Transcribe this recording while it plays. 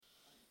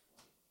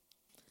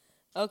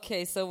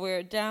Okay, so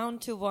we're down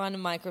to one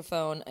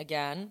microphone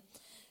again.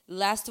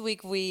 Last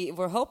week we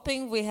were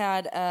hoping we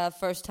had a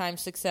first-time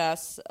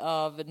success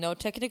of no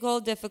technical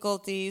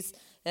difficulties,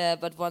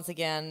 but once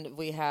again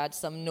we had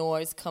some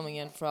noise coming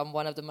in from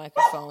one of the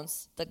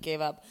microphones that gave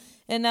up.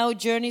 And now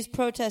Journey's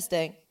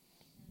protesting.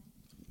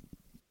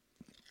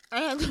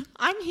 And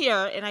I'm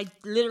here, and I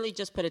literally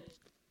just put a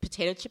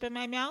potato chip in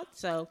my mouth,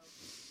 so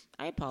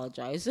I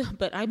apologize,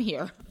 but I'm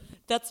here.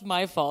 That's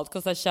my fault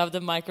because I shoved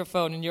the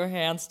microphone in your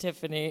hands,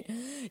 Tiffany.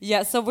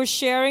 Yeah, so we're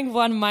sharing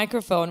one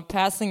microphone,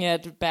 passing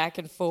it back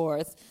and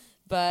forth.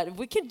 But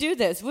we can do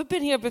this. We've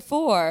been here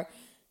before.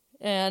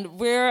 And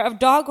we're a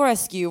dog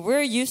rescue.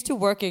 We're used to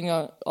working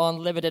on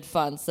limited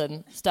funds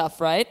and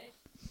stuff, right?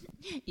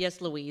 Yes,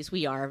 Louise,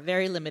 we are.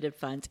 Very limited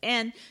funds.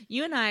 And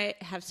you and I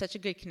have such a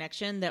good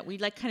connection that we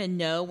kind of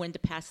know when to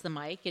pass the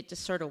mic. It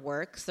just sort of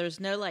works. There's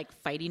no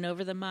fighting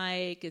over the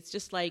mic. It's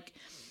just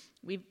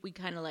we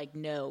kind of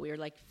know. We're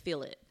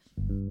feel it.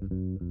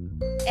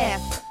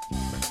 FAIRYTAILS.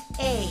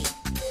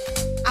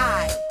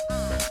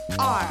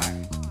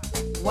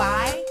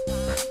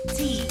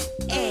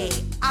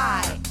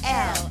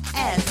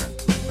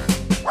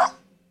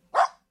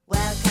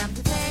 Welcome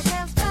to Fairy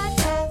Tales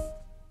Podcast.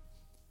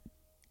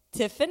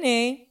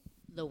 Tiffany.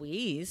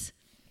 Louise.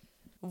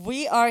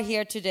 We are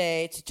here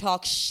today to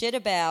talk shit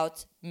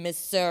about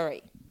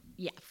Missouri.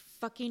 Yeah,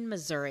 fucking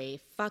Missouri.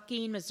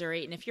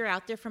 And if you're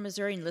out there from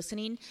Missouri and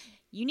listening,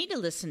 you need to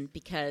listen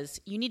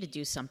because you need to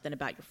do something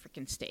about your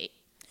freaking state.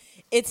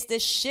 It's the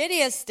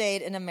shittiest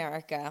state in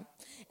America.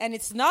 And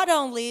it's not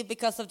only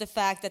because of the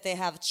fact that they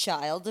have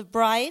child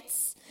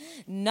brides.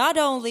 Not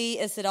only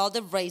is it all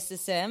the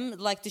racism,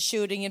 like the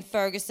shooting in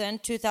Ferguson,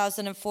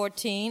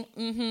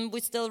 2014. We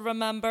still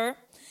remember.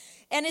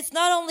 And it's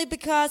not only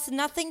because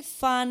nothing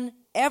fun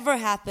ever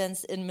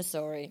happens in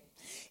Missouri.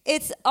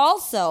 It's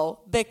also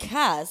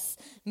because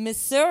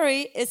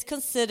Missouri is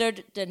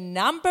considered the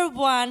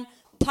 #1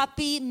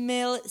 puppy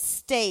mill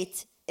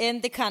state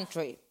in the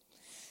country.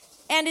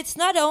 And it's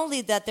not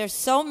only that there's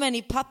so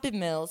many puppy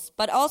mills,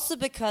 but also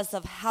because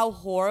of how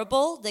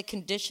horrible the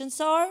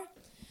conditions are.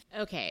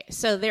 Okay,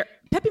 so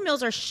puppy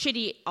mills are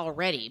shitty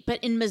already,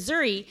 but in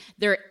Missouri,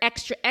 they're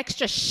extra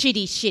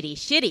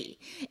shitty.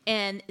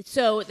 And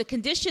so the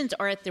conditions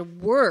are at their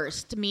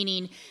worst,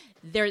 meaning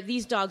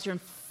these dogs are in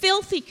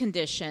filthy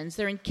conditions.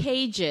 They're in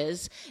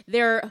cages.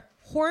 They're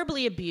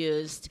horribly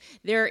abused.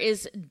 There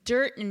is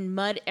dirt and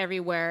mud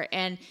everywhere.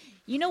 And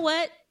you know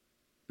what?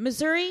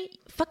 Missouri,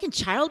 fucking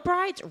child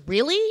brides?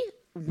 Really?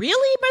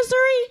 Really,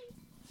 Missouri?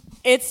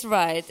 It's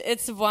right.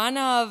 It's one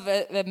of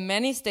the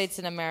many states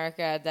in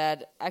America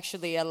that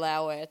actually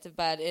allow it.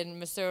 But in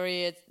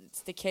Missouri,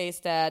 it's the case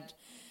that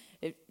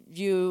if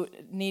you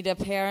need a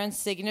parent's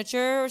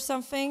signature or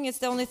something, it's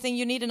the only thing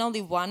you need, and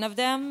only one of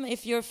them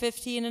if you're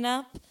 15 and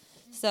up.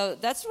 So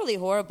that's really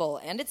horrible,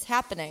 and it's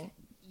happening.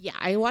 Yeah,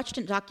 I watched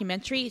a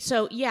documentary.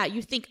 So, yeah,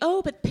 you think,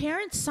 oh, but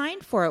parents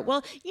signed for it.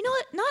 Well, you know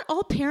what? Not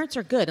all parents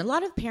are good. A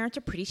lot of parents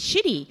are pretty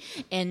shitty.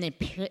 And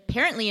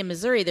apparently in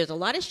Missouri, there's a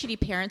lot of shitty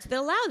parents that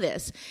allow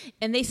this.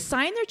 And they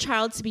sign their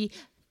child to be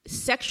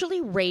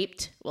sexually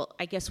raped. Well,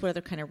 I guess what other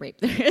kind of rape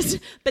there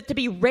is. But to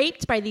be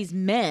raped by these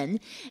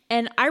men.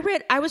 And I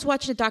was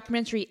watching a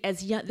documentary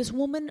as young. This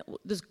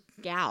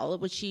gal,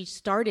 when she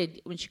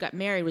got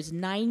married, was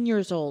 9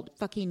 years old.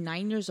 Fucking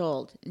 9 years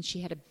old. And she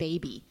had a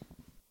baby.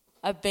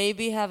 A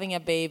baby having a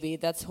baby,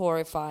 that's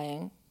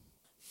horrifying.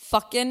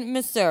 Fucking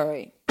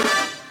Missouri.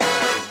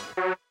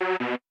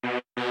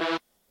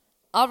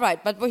 All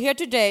right, but we're here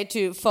today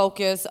to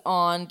focus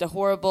on the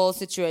horrible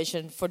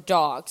situation for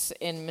dogs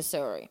in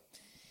Missouri.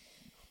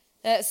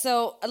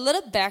 So a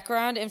little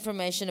background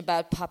information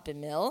about puppy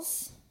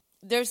mills.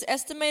 There's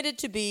estimated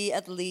to be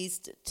at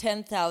least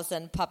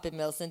 10,000 puppy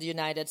mills in the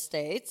United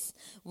States.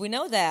 We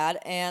know that,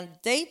 and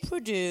they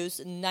produce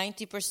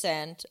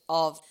 90%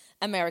 of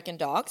American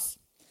dogs.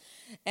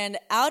 And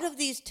out of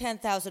these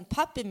 10,000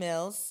 puppy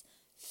mills,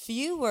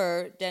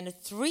 fewer than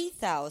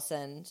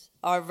 3,000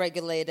 are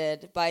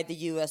regulated by the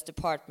U.S.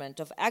 Department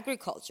of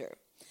Agriculture.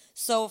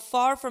 So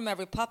far from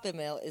every puppy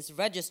mill is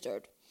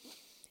registered.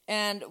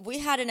 And we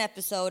had an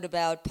episode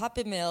about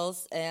puppy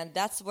mills, and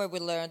that's where we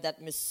learned that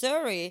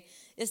Missouri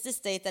is the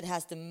state that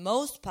has the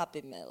most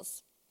puppy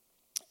mills.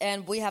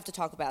 And we have to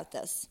talk about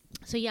this.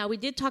 So, yeah, we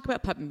did talk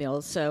about puppy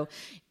mills. So,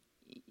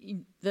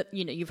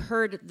 you've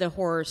heard the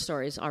horror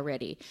stories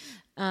already.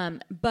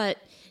 But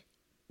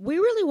we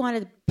really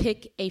want to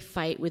pick a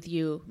fight with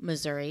you,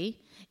 Missouri,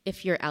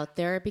 if you're out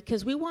there,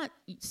 because we want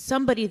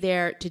somebody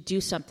there to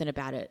do something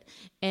about it.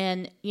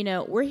 And,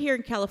 we're here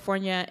in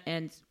California,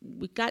 and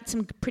we've got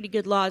some pretty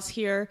good laws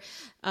here.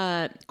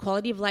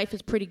 Quality of life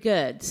is pretty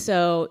good.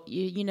 So,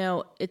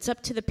 it's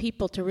up to the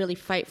people to really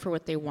fight for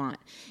what they want.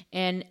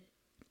 And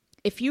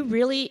if you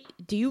really,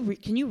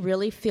 can you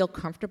really feel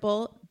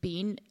comfortable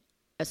being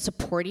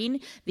supporting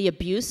the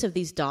abuse of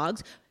these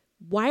dogs?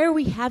 Why are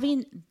we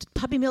having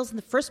puppy mills in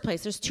the first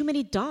place? There's too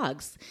many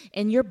dogs,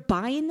 and you're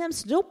buying them.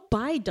 So don't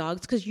buy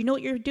dogs, because you know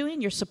what you're doing?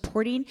 You're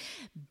supporting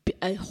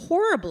a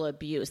horrible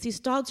abuse. These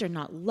dogs are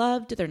not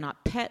loved. They're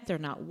not pet. They're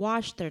not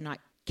washed. They're not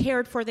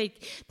cared for.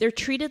 They're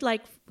treated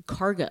like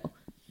cargo.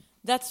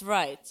 That's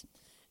right.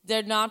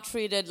 They're not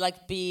treated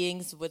like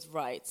beings with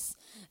rights.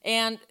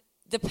 And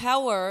the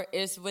power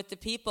is with the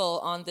people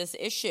on this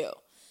issue.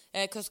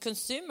 Because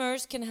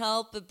consumers can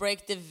help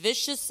break the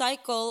vicious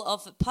cycle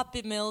of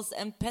puppy mills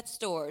and pet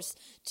stores.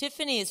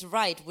 Tiffany is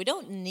right. We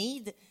don't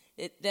need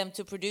them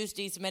to produce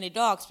these many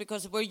dogs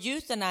because we're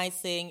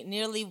euthanizing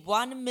nearly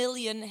 1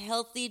 million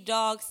healthy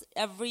dogs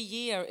every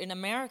year in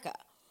America.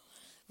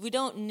 We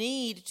don't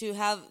need to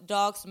have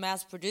dogs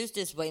mass produced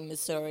this way,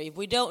 Missouri.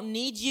 We don't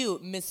need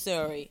you,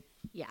 Missouri.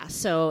 Yeah,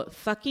 so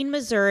fucking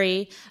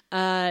Missouri,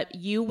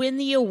 you win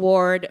the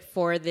award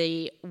for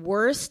the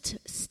worst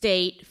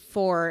state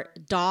for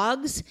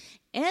dogs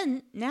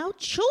and now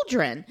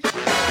children.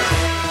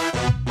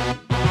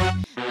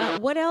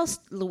 What else,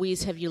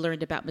 Louise, have you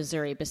learned about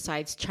Missouri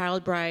besides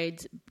child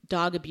brides,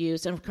 dog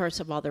abuse, and of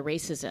course of all the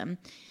racism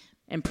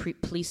and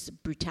police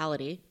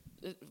brutality?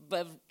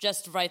 But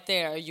just right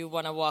there, you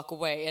want to walk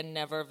away and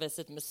never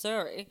visit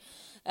Missouri.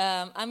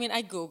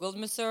 I Googled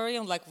Missouri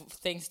and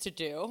things to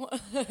do.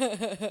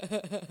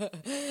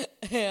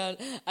 And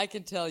I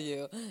can tell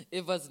you,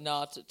 it was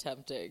not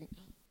tempting.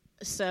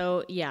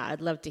 So, yeah, I'd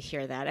love to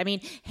hear that. I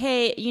mean,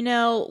 hey,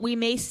 we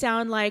may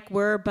sound like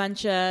we're a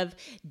bunch of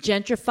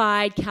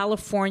gentrified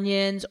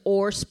Californians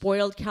or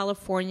spoiled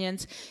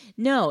Californians.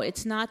 No,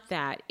 it's not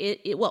that.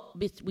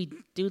 We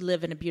do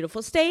live in a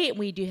beautiful state.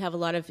 We do have a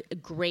lot of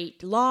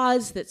great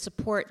laws that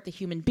support the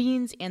human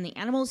beings and the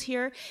animals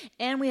here.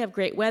 And we have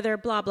great weather,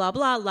 blah, blah,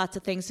 blah, lots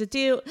of things to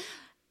do.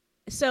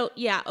 So,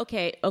 yeah,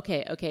 okay.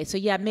 So,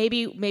 yeah,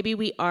 maybe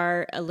we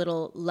are a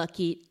little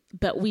lucky,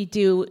 but we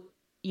do...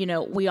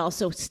 we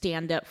also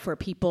stand up for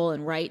people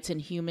and rights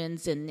and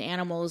humans and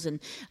animals,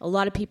 and a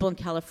lot of people in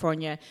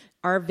California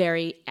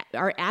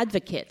are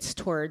advocates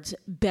towards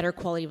better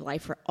quality of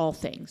life for all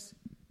things.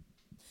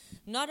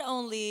 Not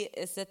only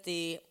is it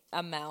the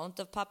amount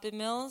of puppy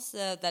mills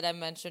that I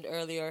mentioned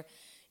earlier,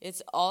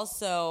 it's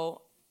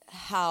also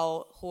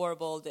how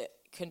horrible the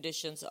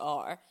conditions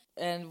are.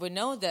 And we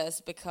know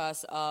this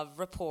because of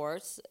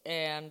reports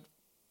and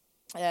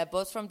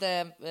both from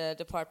the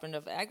Department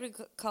of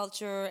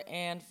Agriculture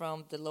and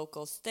from the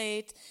local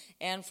state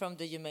and from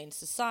the Humane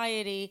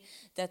Society,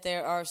 that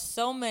there are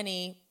so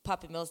many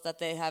puppy mills that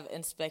they have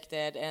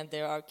inspected, and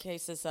there are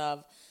cases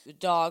of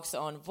dogs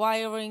on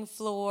wiring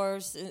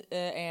floors,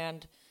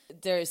 and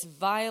there is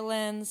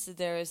violence,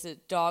 there is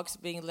dogs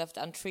being left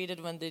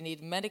untreated when they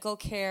need medical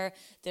care,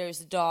 there is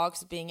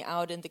dogs being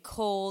out in the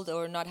cold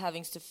or not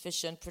having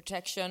sufficient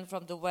protection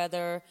from the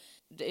weather.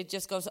 It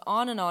just goes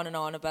on and on and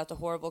on about the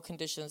horrible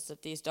conditions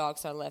that these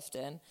dogs are left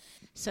in.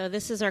 So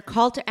this is our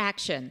call to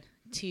action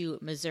to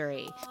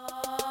Missouri.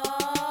 Fuck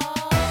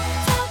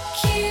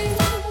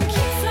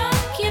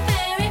you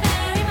very,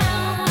 very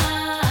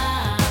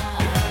much.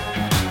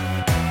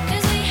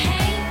 'Cause we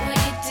hate what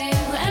you do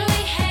and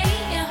we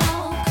hate your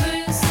whole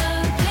crew. So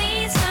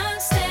please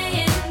don't stay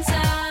in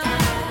touch.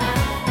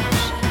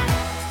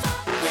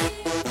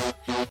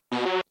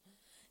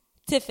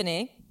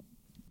 Tiffany,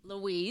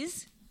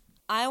 Louise.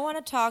 I want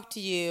to talk to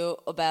you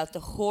about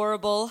the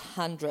Horrible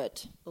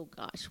 100. Oh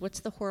gosh, what's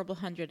the Horrible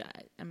 100?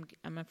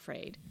 I'm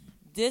afraid.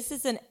 This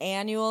is an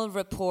annual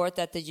report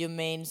that the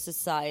Humane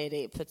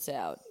Society puts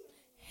out.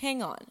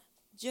 Hang on.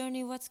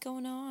 Journey, what's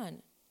going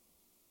on?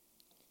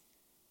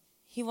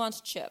 He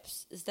wants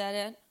chips. Is that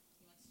it?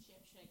 He wants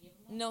chips. Should I give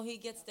him one? No, he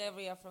gets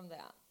diarrhea from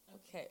that.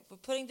 Okay, we're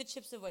putting the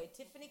chips away.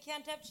 Tiffany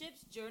can't have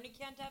chips. Journey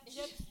can't have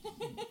chips.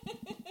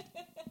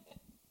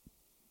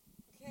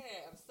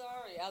 Okay, I'm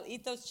sorry. I'll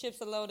eat those chips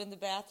alone in the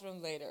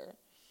bathroom later.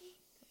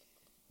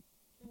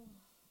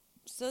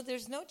 So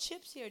there's no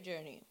chips here,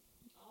 Journey.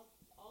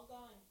 All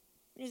gone.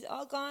 It's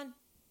all gone.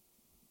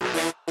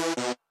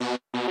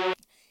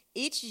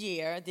 Each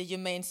year, the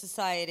Humane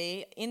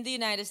Society in the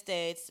United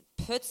States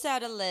puts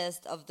out a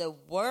list of the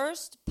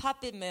worst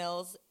puppy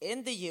mills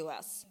in the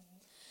U.S.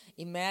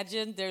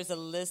 Imagine there's a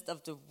list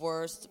of the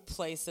worst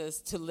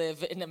places to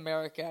live in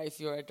America if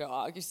you're a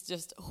dog. It's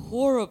just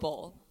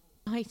horrible.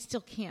 I still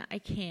can't. I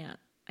can't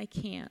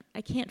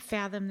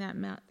fathom that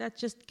amount. That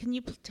just, can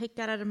you take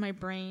that out of my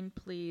brain,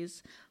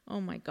 please? Oh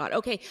my God.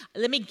 Okay,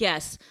 let me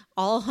guess.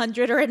 All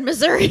 100 are in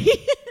Missouri.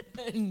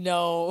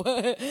 No,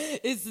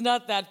 it's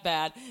not that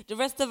bad. The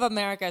rest of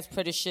America is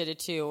pretty shitty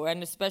too,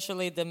 and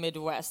especially the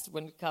Midwest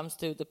when it comes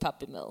to the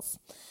puppy mills.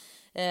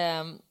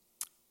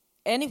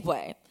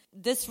 Anyway,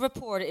 this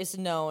report is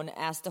known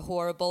as the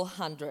Horrible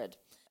 100.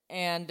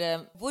 And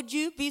would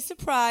you be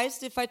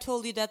surprised if I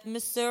told you that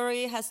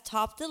Missouri has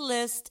topped the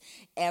list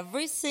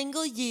every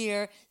single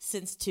year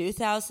since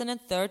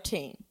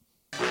 2013?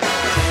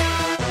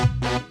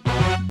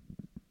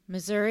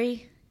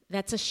 Missouri,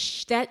 that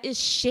is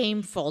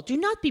shameful. Do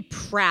not be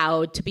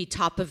proud to be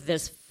top of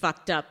this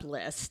fucked up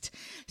list.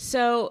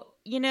 So,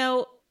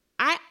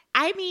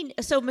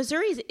 so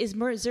Missouri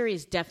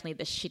is definitely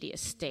the shittiest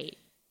state.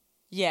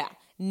 Yeah,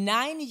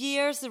 9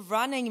 years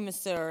running,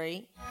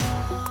 Missouri.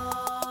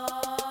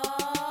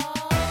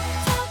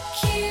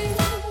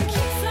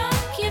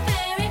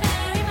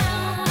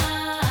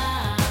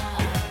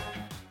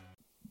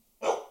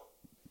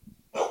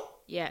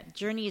 Yeah,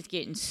 Journey is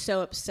getting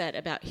so upset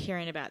about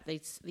hearing about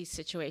these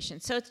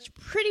situations. So it's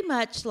pretty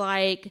much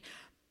like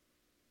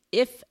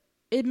if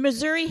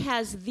Missouri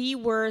has the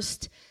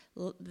worst.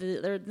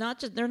 They're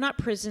not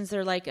prisons.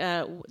 They're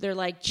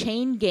like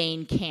chain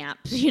gang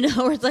camps.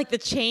 Or it's like the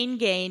chain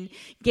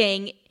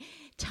gang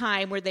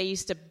time where they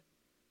used to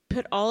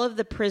put all of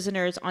the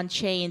prisoners on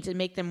chains and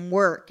make them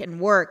work and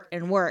work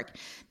and work.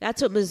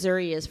 That's what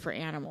Missouri is for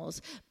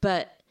animals.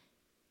 But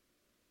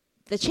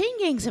the chain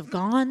gangs have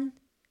gone.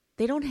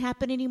 They don't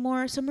happen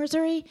anymore. So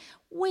Missouri,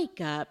 wake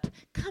up.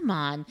 Come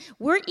on.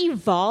 We're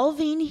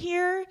evolving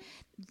here.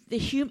 The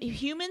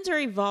humans are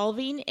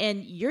evolving,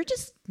 and you're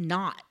just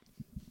not.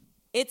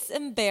 It's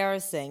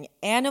embarrassing.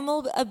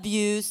 Animal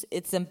abuse,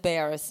 it's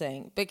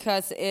embarrassing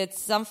because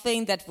it's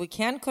something that we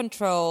can't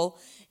control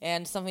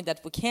and something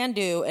that we can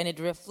do, and it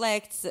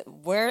reflects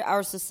where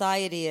our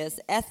society is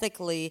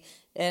ethically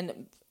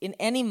and in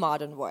any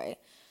modern way.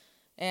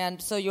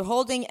 And so you're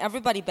holding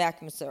everybody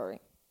back,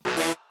 Missouri.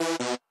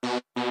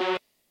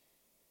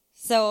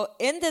 So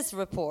in this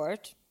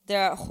report,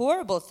 there are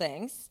horrible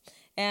things.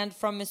 And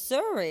from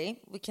Missouri,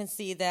 we can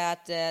see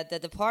that the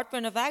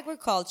Department of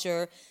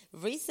Agriculture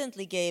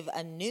recently gave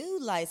a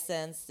new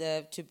license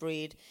to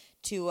breed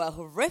to a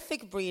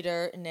horrific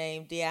breeder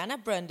named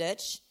Deanna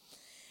Brundage.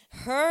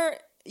 Her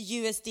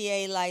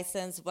USDA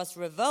license was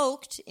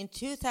revoked in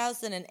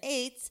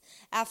 2008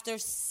 after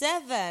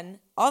 7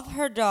 of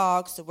her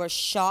dogs were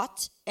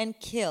shot and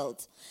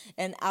killed,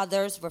 and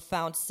others were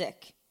found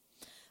sick.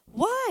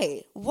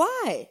 Why?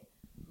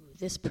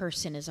 This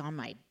person is on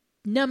my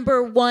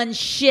number 1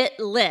 shit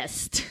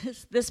list.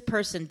 This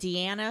person,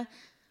 Deanna,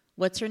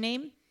 what's her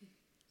name?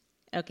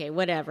 Okay,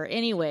 whatever.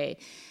 Anyway,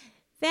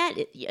 that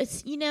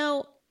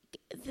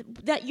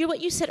what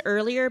you said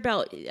earlier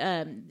about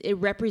it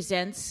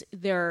represents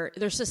their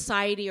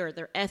society or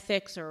their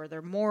ethics or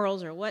their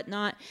morals or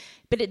whatnot,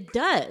 but it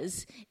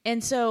does.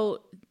 And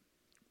so,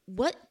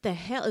 what the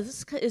hell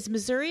is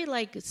Missouri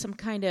like? Some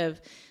kind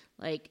of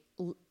like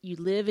you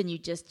live and you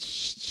just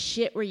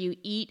shit where you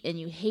eat and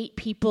you hate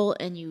people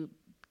and you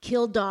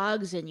kill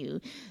dogs and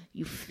you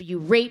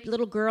rape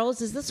little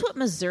girls. Is this what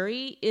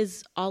Missouri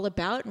is all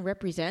about and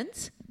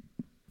represents?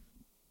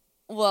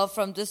 Well,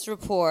 from this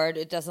report,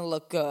 it doesn't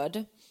look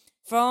good.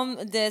 From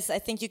this, I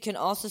think you can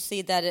also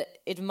see that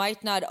it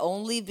might not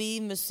only be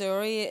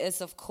Missouri, it's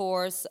of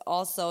course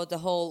also the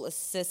whole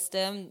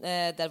system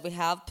that we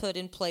have put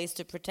in place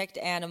to protect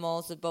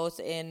animals, both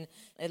in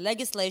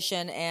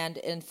legislation and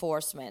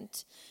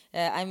enforcement.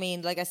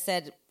 Like I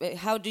said,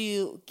 how do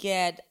you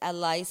get a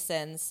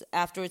license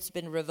after it's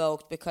been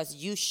revoked because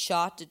you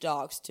shot the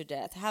dogs to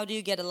death? How do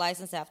you get a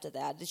license after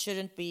that? It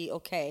shouldn't be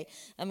okay.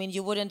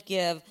 You wouldn't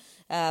give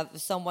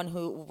someone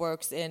who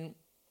works in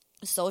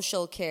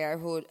social care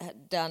who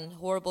had done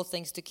horrible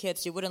things to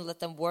kids, you wouldn't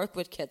let them work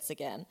with kids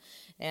again.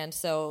 And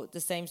so the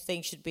same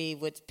thing should be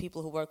with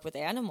people who work with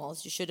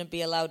animals. You shouldn't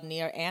be allowed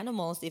near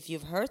animals if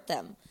you've hurt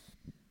them.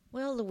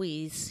 Well,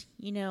 Louise,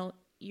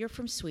 you're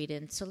from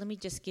Sweden, so let me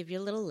just give you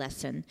a little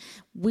lesson.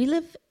 We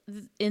live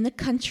in a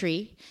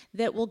country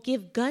that will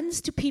give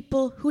guns to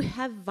people who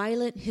have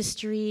violent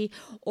history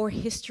or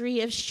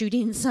history of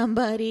shooting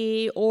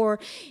somebody or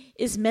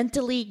is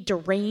mentally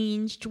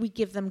deranged. We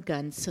give them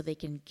guns so they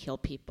can kill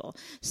people.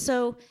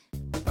 So,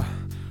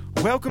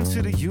 welcome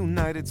to the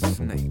United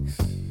Snakes,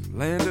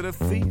 land of the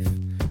thief,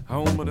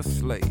 home of the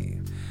slave.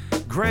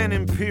 Grand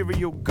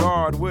Imperial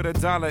Guard where the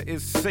dollar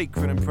is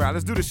sacred and proud.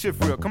 Let's do the shit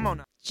for real. Come on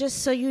now.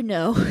 Just so you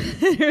know,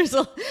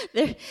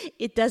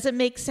 it doesn't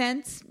make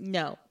sense.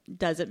 No, it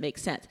doesn't make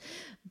sense.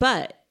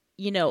 But,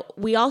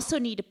 we also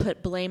need to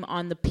put blame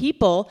on the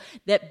people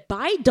that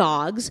buy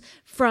dogs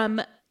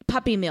from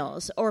puppy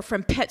mills or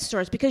from pet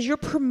stores because you're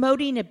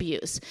promoting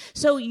abuse.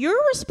 So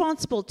you're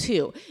responsible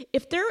too.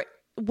 If there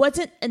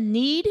wasn't a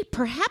need,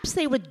 perhaps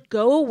they would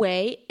go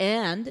away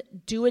and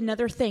do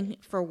another thing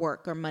for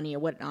work or money or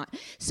whatnot.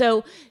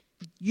 So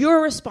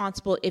you're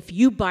responsible if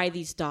you buy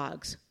these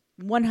dogs,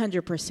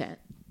 100%.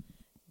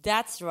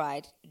 That's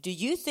right. Do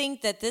you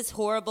think that this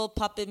horrible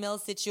puppy mill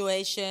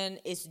situation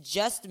is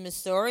just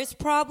Missouri's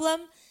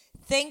problem?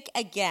 Think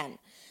again.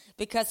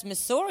 Because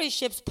Missouri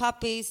ships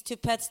puppies to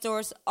pet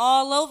stores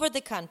all over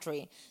the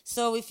country.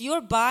 So if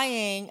you're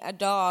buying a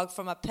dog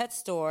from a pet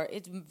store,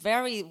 it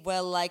very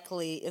well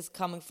likely is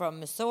coming from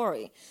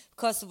Missouri.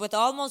 Because with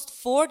almost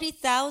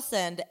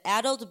 40,000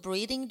 adult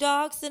breeding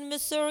dogs in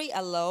Missouri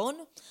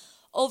alone,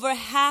 over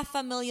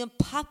 500,000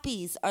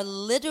 puppies are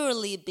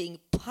literally being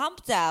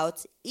pumped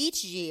out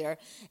each year.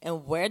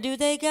 And where do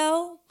they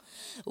go?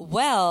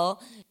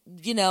 Well,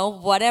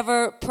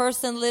 whatever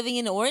person living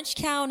in Orange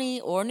County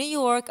or New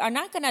York are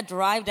not going to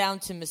drive down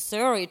to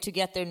Missouri to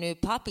get their new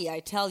puppy,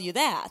 I tell you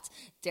that.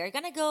 They're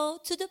going to go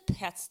to the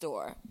pet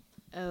store.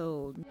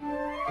 Oh.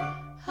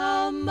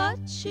 How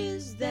much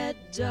is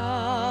that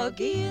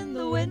doggy in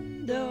the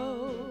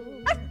window?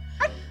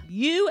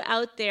 You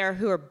out there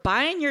who are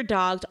buying your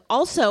dogs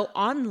also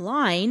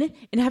online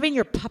and having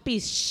your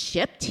puppies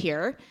shipped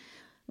here,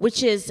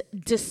 which is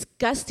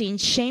disgusting.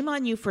 Shame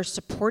on you for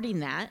supporting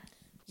that.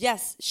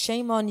 Yes,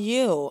 shame on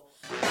you.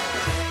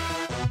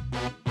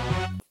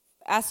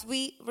 as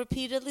we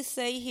repeatedly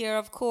say here,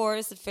 of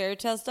course, at Fairy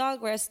Tales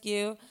Dog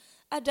Rescue,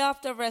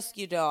 adopt a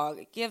rescue dog.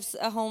 It gives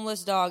a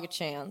homeless dog a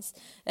chance.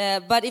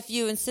 But if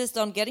you insist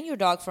on getting your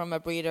dog from a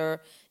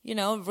breeder,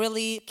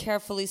 really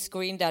carefully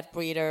screen that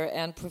breeder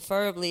and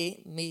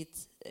preferably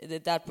meet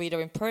that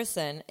breeder in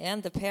person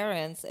and the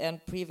parents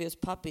and previous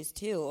puppies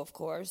too, of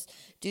course.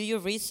 Do your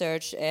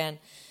research and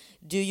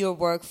do your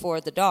work for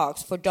the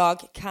dogs, for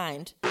dog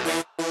kind.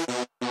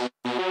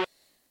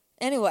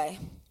 Anyway,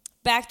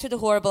 back to the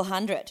Horrible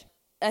 100.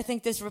 I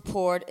think this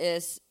report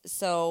is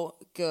so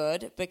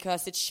good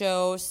because it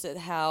shows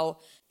how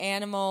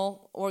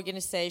animal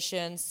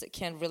organizations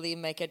can really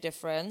make a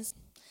difference.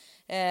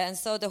 And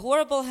so the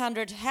Horrible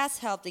 100 has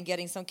helped in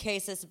getting some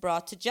cases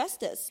brought to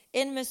justice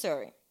in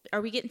Missouri.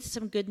 Are we getting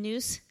some good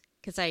news?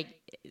 Because I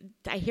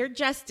hear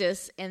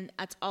justice, and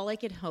that's all I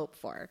can hope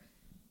for.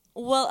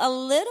 Well, a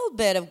little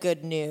bit of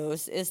good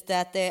news is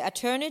that the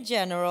Attorney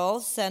General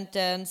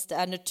sentenced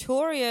a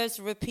notorious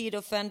repeat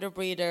offender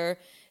breeder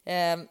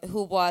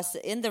who was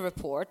in the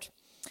report.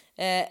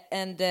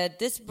 And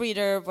this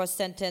breeder was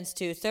sentenced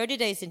to 30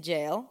 days in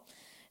jail.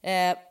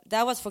 That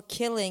was for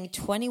killing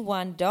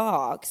 21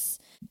 dogs.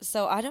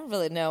 So I don't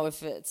really know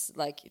if it's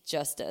like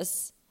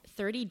justice.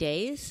 30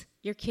 days?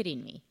 You're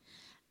kidding me.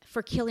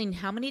 For killing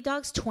how many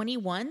dogs?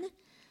 21?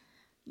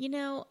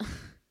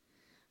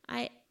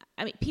 I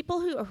mean, people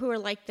who are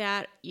like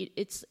that,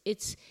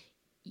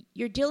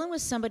 you're dealing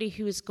with somebody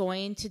who is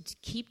going to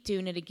keep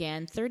doing it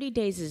again. 30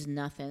 days is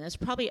nothing. That's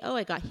probably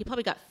he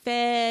probably got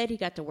fed. He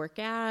got to work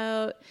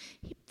out.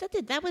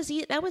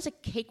 That was a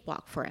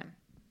cakewalk for him.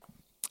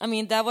 I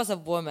mean, that was a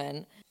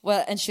woman.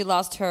 Well, and she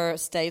lost her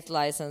state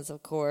license,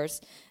 of course.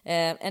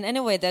 And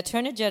anyway, the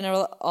Attorney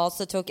General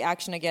also took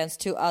action against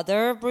 2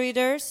 other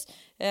breeders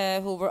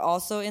who were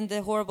also in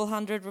the Horrible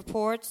 100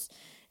 reports.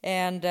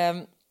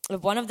 And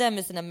one of them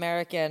is an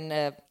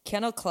American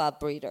kennel club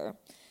breeder.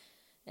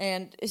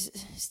 And it's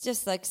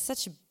just like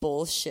such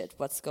bullshit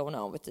what's going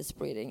on with this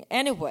breeding.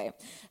 Anyway,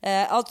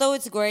 although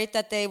it's great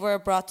that they were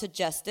brought to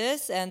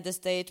justice and the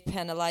state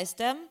penalized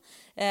them,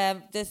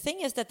 the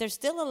thing is that they're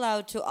still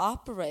allowed to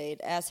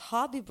operate as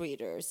hobby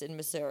breeders in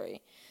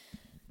Missouri.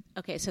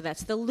 Okay, so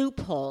that's the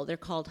loophole. They're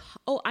called,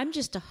 I'm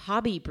just a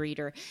hobby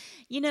breeder.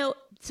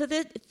 So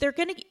that they're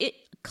going to,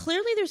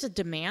 clearly there's a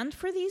demand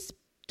for these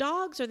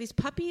dogs or these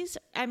puppies.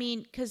 I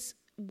mean, because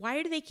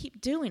why do they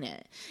keep doing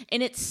it?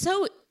 And it's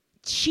so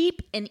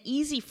cheap and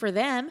easy for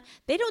them.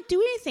 They don't do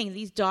anything.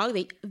 These dogs,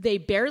 they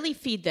barely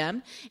feed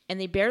them, and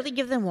they barely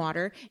give them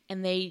water,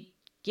 and they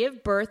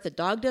give birth. The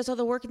dog does all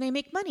the work, and they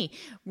make money.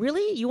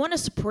 Really? You want to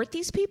support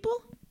these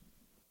people?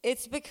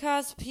 It's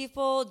because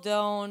people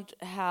don't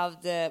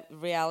have the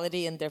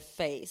reality in their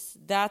face.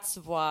 That's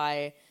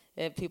why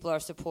people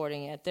are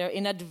supporting it. They're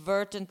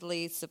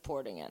inadvertently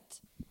supporting it.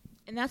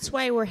 And that's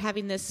why we're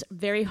having this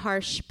very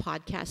harsh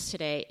podcast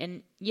today.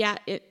 And yeah,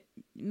 it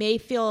may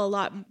feel a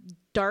lot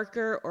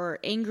darker or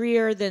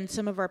angrier than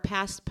some of our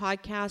past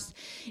podcasts,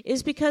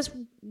 is because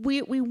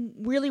we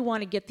really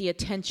want to get the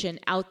attention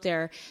out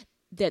there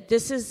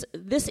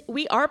that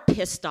we are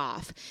pissed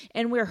off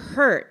and we're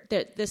hurt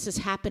that this is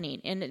happening,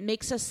 and it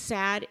makes us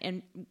sad,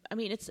 and I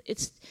mean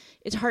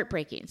it's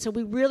heartbreaking. So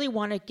we really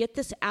want to get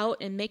this out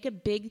and make a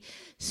big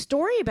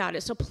story about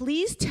it. So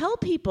please tell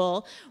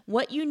people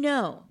what you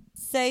know.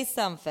 Say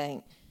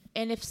something.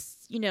 And if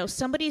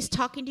somebody's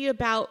talking to you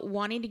about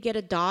wanting to get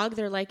a dog,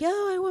 they're like,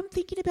 I'm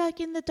thinking about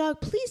getting the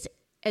dog. Please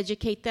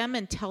educate them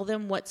and tell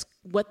them what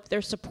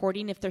they're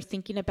supporting if they're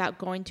thinking about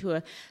going to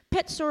a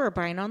pet store or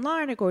buying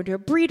online or going to a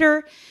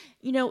breeder.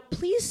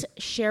 Please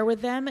share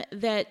with them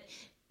that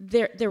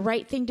the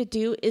right thing to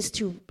do is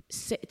to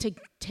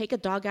take a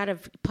dog out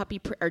of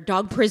or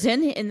dog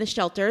prison in the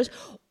shelters,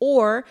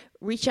 or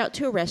reach out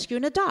to a rescue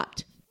and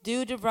adopt.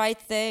 Do the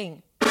right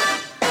thing.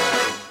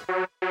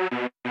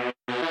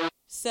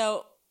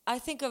 So I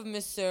think of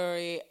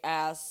Missouri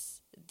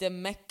as the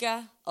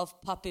Mecca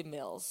of puppy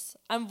mills.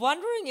 I'm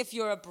wondering if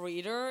you're a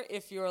breeder,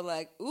 if you're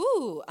like,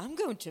 ooh, I'm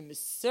going to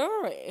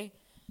Missouri.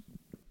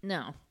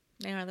 No,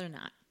 they're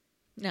not.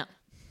 No.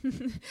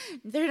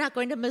 They're not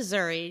going to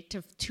Missouri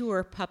to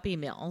tour puppy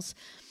mills.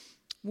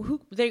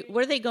 What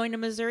are they going to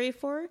Missouri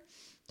for?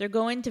 They're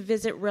going to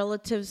visit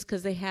relatives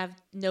because they have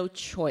no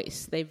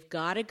choice. They've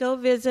got to go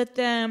visit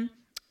them.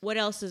 What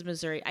else is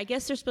Missouri? I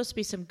guess there's supposed to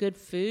be some good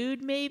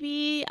food,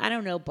 maybe. I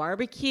don't know,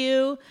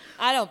 barbecue.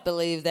 I don't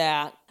believe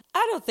that.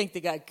 I don't think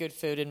they got good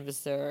food in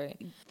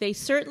Missouri. They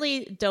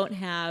certainly don't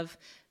have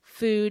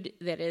food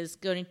that is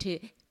going to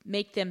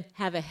make them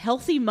have a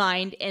healthy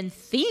mind and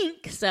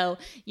think. So,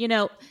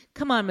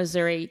 come on,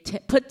 Missouri.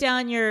 Put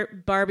down your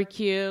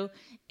barbecue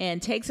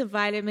and take some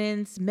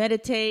vitamins,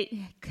 meditate,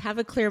 have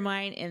a clear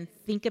mind, and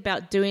think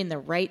about doing the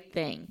right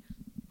thing.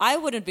 I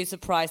wouldn't be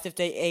surprised if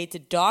they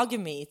ate dog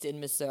meat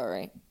in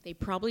Missouri. They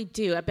probably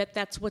do. I bet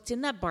that's what's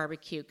in that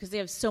barbecue because they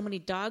have so many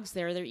dogs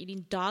there. They're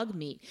eating dog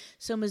meat.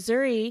 So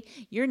Missouri,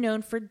 you're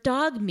known for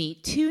dog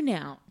meat too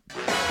now.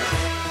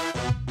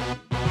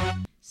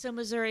 So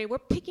Missouri, we're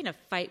picking a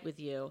fight with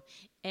you.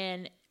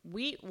 And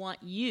We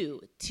want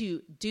you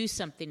to do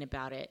something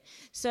about it.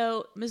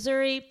 So,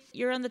 Missouri,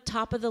 you're on the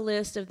top of the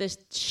list of the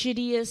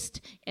shittiest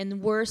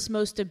and worst,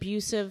 most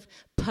abusive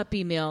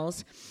puppy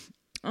mills.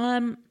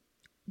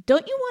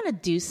 Don't you want to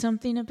do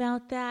something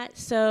about that?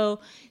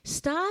 So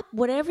stop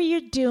whatever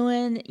you're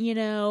doing,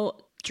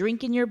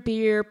 drinking your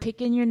beer,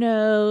 picking your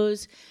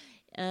nose,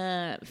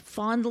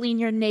 fondling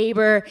your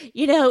neighbor.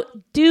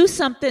 Do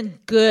something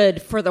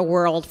good for the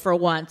world for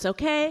once,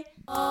 okay?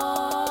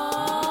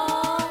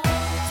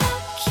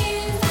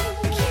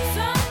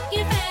 Fuck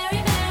you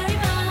very, very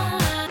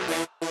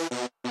much.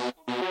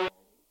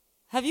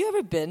 Have you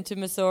ever been to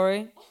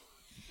Missouri?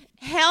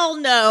 Hell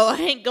no,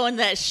 I ain't going to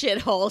that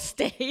shithole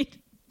state.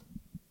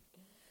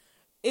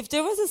 If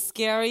there was a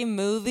scary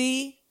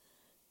movie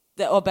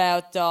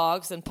about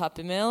dogs and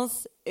puppy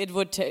mills, it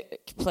would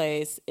take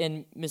place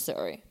in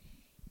Missouri.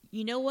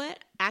 You know what?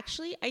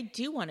 Actually, I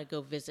do want to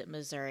go visit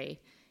Missouri.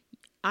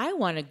 I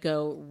want to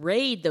go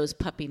raid those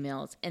puppy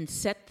mills and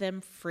set them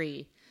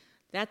free.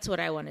 That's what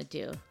I want to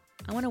do.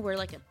 I want to wear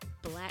like a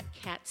black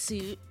cat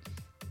suit,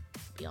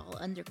 be all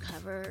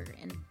undercover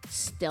and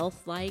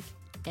stealth-like,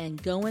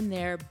 and go in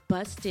there,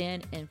 bust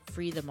in, and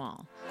free them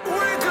all.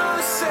 We're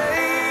gonna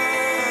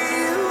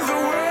save the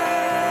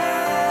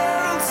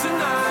world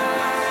tonight.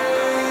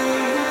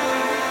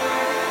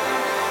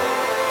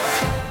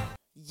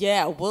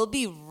 Yeah, we'll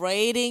be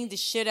raiding the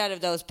shit out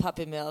of those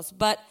puppy mills.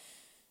 But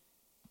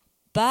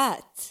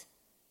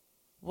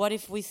what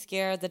if we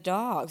scare the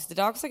dogs? The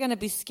dogs are going to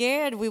be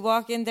scared. We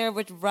walk in there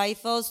with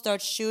rifles,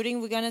 start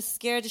shooting. We're going to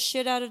scare the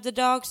shit out of the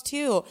dogs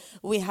too.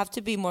 We have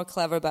to be more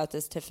clever about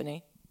this,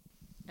 Tiffany.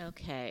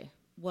 Okay.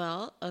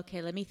 Well,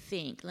 let me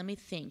think.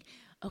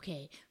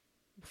 Okay.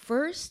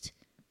 First,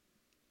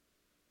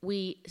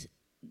 we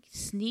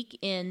sneak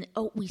in.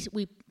 Oh,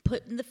 we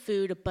put in the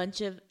food a bunch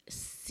of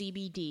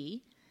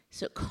CBD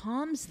so it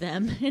calms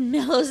them and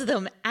mellows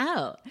them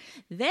out.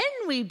 Then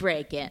we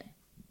break in.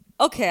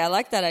 Okay, I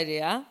like that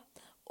idea.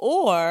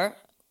 Or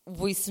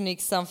we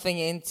sneak something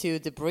into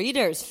the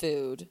breeder's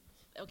food.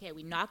 Okay,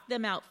 we knock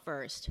them out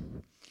first,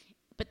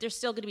 but they're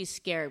still going to be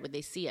scared when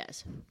they see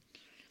us.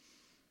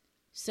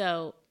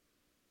 So,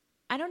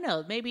 I don't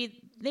know.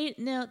 Maybe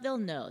they'll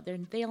know.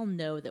 They'll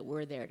know that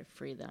we're there to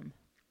free them.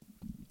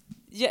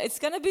 Yeah, it's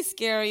going to be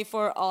scary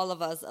for all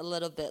of us a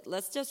little bit.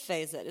 Let's just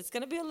face it. It's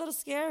going to be a little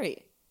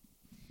scary.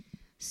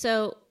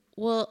 So,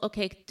 well,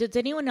 okay, does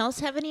anyone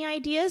else have any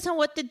ideas on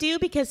what to do?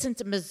 Because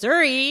since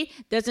Missouri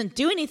doesn't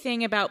do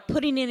anything about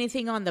putting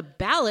anything on the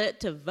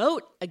ballot to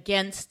vote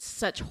against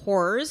such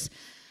horrors,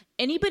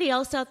 anybody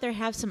else out there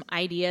have some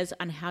ideas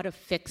on how to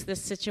fix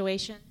this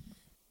situation?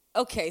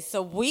 Okay,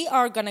 so we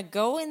are going to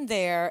go in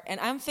there, and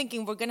I'm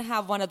thinking we're going to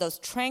have one of those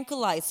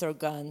tranquilizer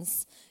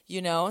guns,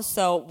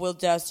 so we'll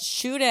just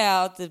shoot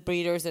out the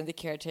breeders and the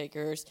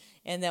caretakers,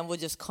 and then we'll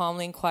just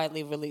calmly and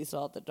quietly release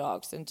all the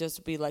dogs and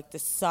just be like the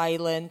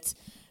silent...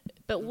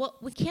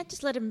 But we can't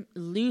just let them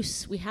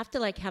loose. We have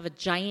to have a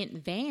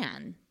giant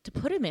van to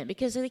put them in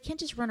because they can't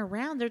just run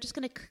around. They're just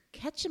going to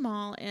catch them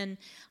all, and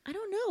I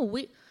don't know.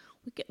 We're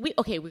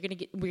gonna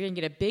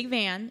get a big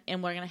van,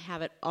 and we're gonna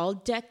have it all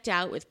decked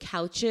out with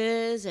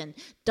couches and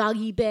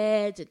doggy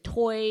beds and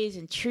toys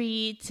and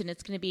treats, and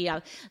it's gonna be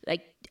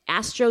like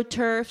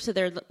AstroTurf, so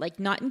they're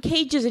not in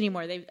cages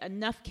anymore. They've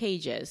enough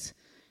cages.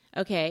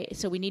 Okay,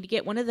 so we need to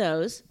get one of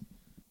those.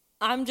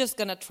 I'm just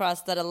going to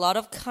trust that a lot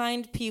of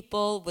kind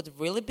people with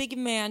really big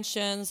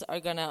mansions are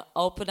going to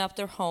open up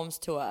their homes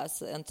to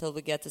us until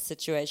we get the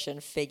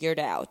situation figured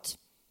out.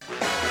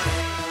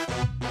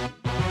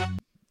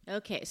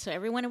 Okay, so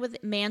everyone with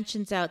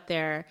mansions out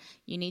there,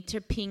 you need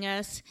to ping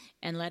us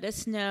and let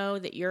us know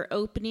that you're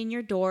opening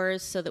your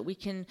doors so that we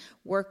can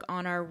work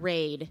on our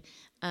raid.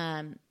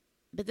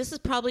 But this is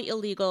probably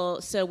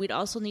illegal, so we'd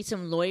also need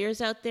some lawyers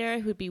out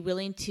there who'd be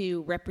willing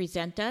to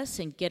represent us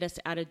and get us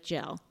out of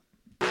jail.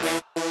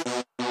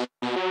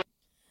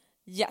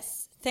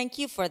 Yes, thank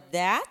you for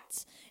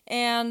that.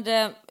 And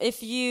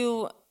if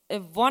you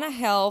want to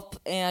help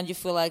and you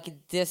feel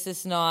like this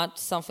is not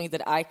something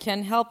that I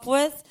can help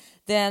with,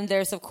 then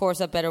there's, of course,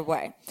 a better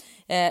way.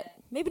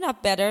 Maybe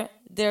not better,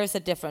 there's a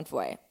different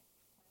way.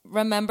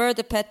 Remember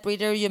the Pet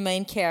Breeder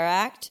Humane Care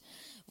Act?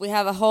 We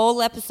have a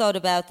whole episode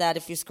about that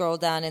if you scroll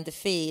down in the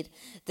feed.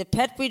 The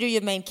Pet Breeder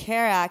Humane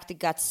Care Act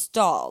got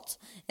stalled.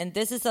 And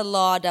this is a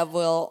law that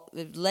will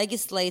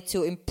legislate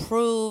to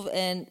improve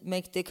and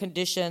make the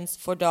conditions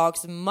for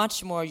dogs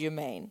much more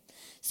humane.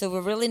 So we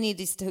really need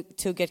this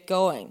to get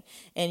going.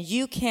 And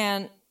you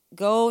can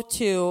go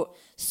to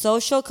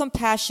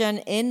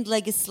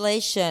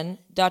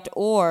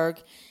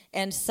socialcompassioninlegislation.org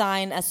and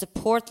sign a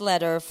support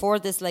letter for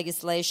this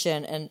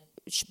legislation. And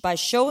by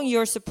showing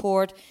your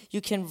support,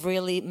 you can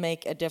really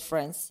make a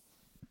difference.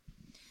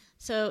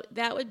 So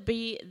that would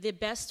be the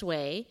best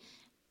way,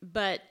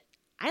 but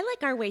I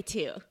like our way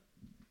too.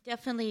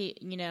 Definitely,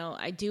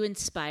 I do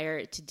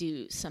inspire to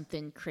do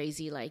something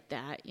crazy like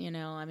that.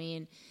 I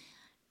mean,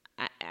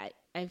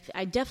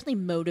 I'm definitely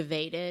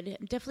motivated.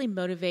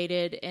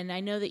 And I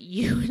know that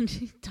you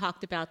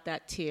talked about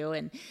that too,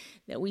 and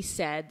that we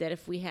said that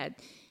if we had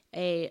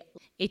a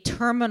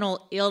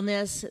terminal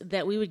illness,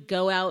 that we would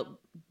go out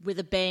with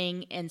a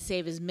bang and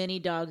save as many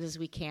dogs as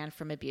we can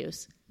from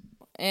abuse.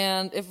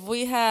 And if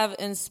we have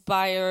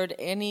inspired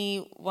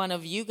any one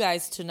of you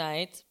guys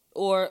tonight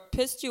or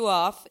pissed you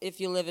off if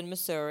you live in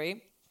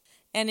Missouri,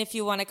 and if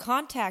you want to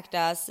contact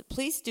us,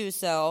 please do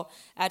so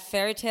at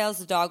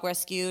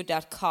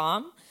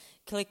fairytalesdogrescue.com.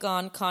 Click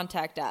on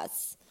Contact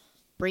Us.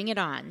 Bring it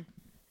on.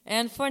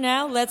 And for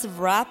now, let's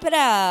wrap it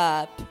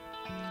up.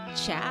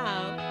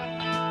 Ciao.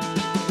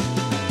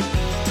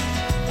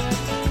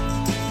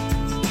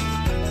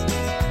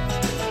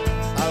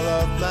 I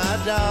love my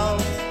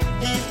dog,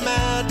 he's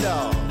my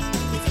dog.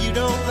 If you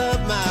don't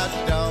love my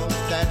dog,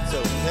 that's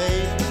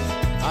okay.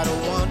 I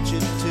don't want you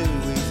to,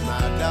 he's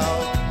my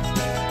dog.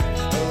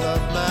 I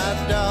love my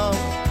dog,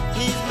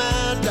 he's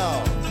my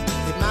dog.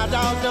 If my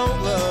dog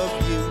don't love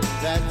you,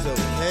 that's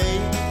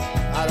okay.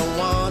 I don't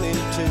want him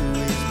to,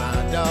 he's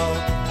my dog.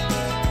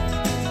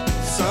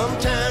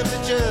 Sometimes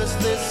it's just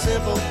this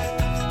simple.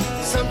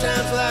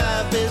 Sometimes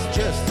life is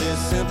just this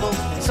simple.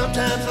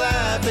 Sometimes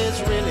life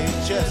is really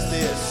just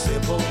this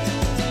simple.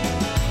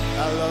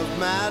 I love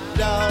my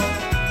dog,